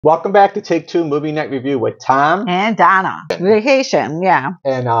Welcome back to Take Two Movie Night Review with Tom and Donna. Vacation, yeah.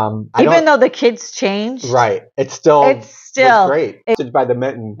 And even though the kids changed, right? It's still great. By the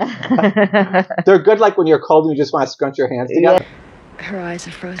mitten. They're good, like when you're cold and you just want to scrunch your hands together. Yeah. Her eyes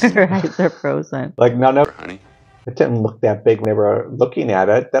are frozen. Her eyes are frozen. Like no, honey. It didn't look that big when they were looking at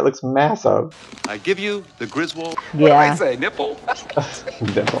it. That looks massive. I give you the Griswold. Yeah. What do I say? Nipple?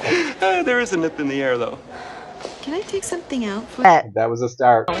 Nipple. There is a nip in the air, though. Can I take something out? That was a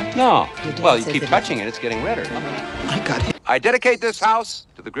start. No. Well, you keep touching it, it's getting redder. I got it. I dedicate this house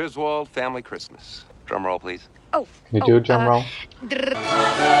to the Griswold family Christmas. Drum roll, please. Oh. Can you do a drum roll? Okay.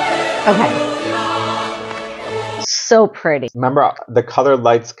 So pretty. Remember, the colored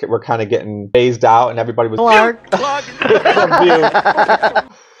lights were kind of getting phased out, and everybody was Clark. But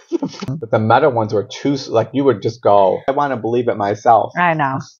the meta ones were too, like, you would just go, I want to believe it myself. I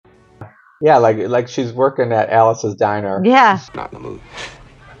know. Yeah, like she's working at Alice's diner. Yeah. Not in the mood.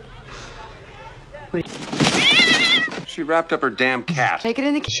 She wrapped up her damn cat. Take it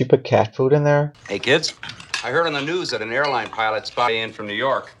in the Did she put cat food in there? Hey, kids. I heard on the news that an airline pilot spotted in from New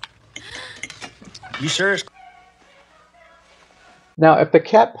York. You serious? Now, if the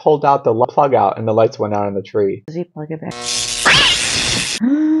cat pulled out the plug out and the lights went out on the tree. Does he plug it back?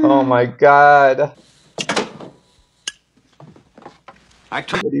 Oh my God. What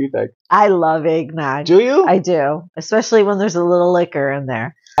do you think? I love eggnog. Do you? I do. Especially when there's a little liquor in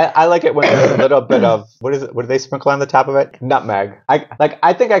there. I like it when there's a little bit of, what is it? What do they sprinkle on the top of it? Nutmeg.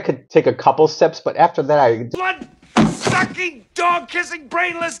 I think I could take a couple sips, but after that blood-sucking, dog-kissing,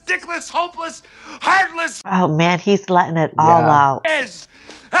 brainless, dickless, hopeless, heartless. Oh man, he's letting it all out. Is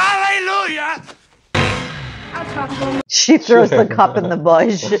hallelujah. She throws the cup in the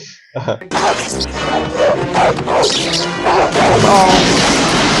bush.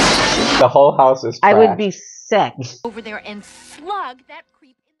 The whole house is trash. I would be sick. Over there and slug that